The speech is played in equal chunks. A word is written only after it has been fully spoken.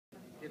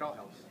it all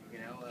helps. You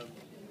know,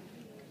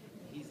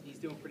 he's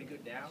doing pretty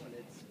good now, and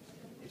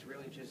it's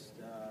really just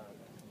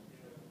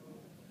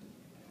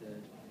the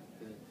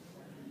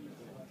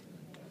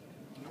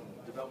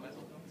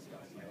developmental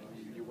stuff. You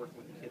know, you're working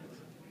with a kid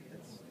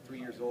that's 3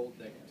 years old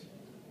that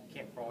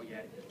can't crawl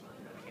yet,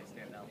 can't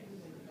stand up.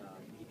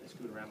 He can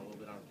scoot around a little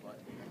bit on his butt.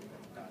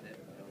 Got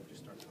it. You know,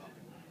 just starts talking.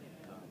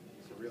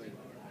 So really,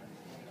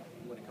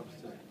 when it comes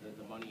to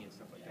the money and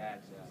stuff like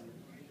that,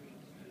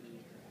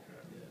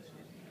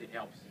 it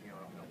helps. You know,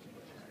 it helps.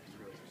 It's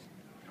really just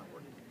kind of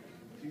working.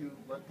 Do you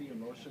let the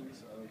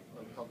emotions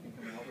of helping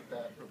him out with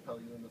that propel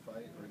you in the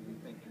fight, or do you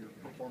think your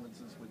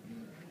performances would be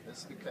as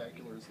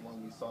spectacular as the one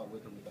we saw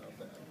with or without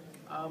that?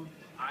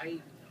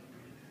 I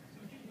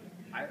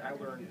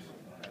learned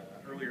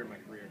earlier in my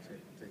career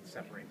to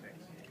separate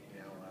things. You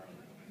know,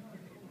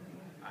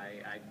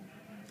 I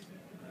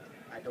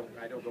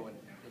don't go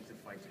into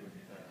fights with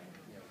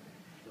you know,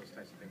 those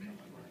types of things on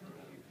my mind.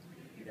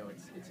 You know,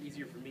 it's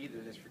easier for me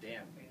than it is for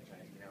Dan.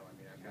 You know, I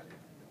mean, I've got it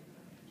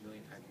a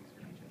million times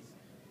easier because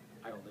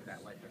I don't live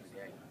that life every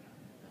day.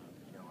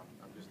 You know,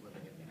 I'm just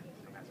living it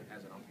as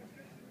an uncle,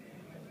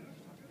 and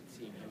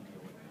seeing him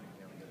deal with,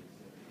 you know,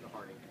 the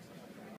heartache and stuff like